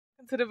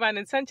To Divine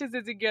Intentions,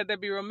 is your girl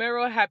Debbie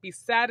Romero. Happy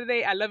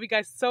Saturday. I love you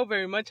guys so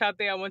very much out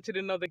there. I want you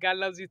to know that God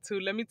loves you too.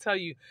 Let me tell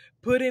you,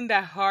 put in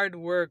that hard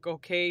work,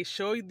 okay?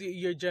 Show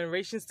your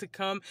generations to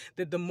come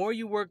that the more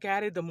you work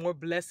at it, the more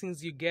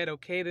blessings you get,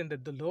 okay? Then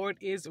the Lord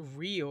is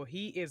real.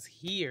 He is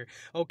here,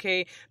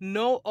 okay?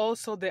 Know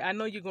also that I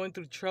know you're going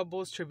through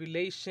troubles,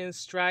 tribulations,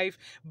 strife,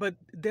 but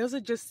those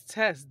are just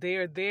tests. They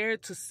are there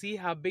to see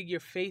how big your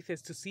faith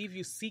is, to see if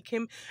you seek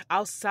Him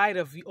outside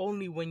of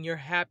only when you're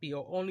happy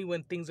or only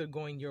when things are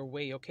going your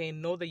way, okay?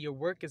 Know that your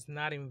work is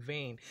not in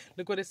vain.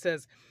 Look what it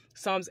says.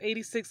 Psalms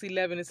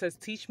 86:11, it says,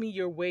 "Teach me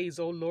your ways,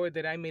 O Lord,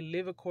 that I may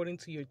live according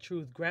to your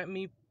truth. Grant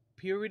me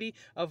purity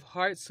of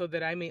heart so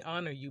that I may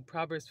honor you."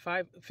 Proverbs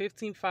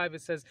 15:5,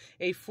 it says,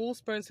 "A fool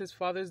spurns his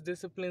father's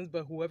disciplines,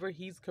 but whoever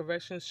heeds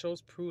correction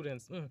shows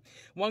prudence."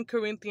 1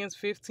 Corinthians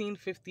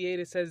 15:58,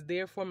 it says,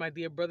 "Therefore, my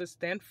dear brothers,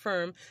 stand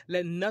firm.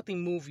 Let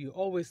nothing move you.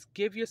 Always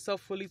give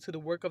yourself fully to the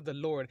work of the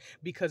Lord,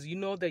 because you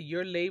know that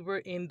your labor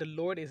in the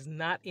Lord is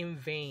not in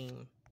vain."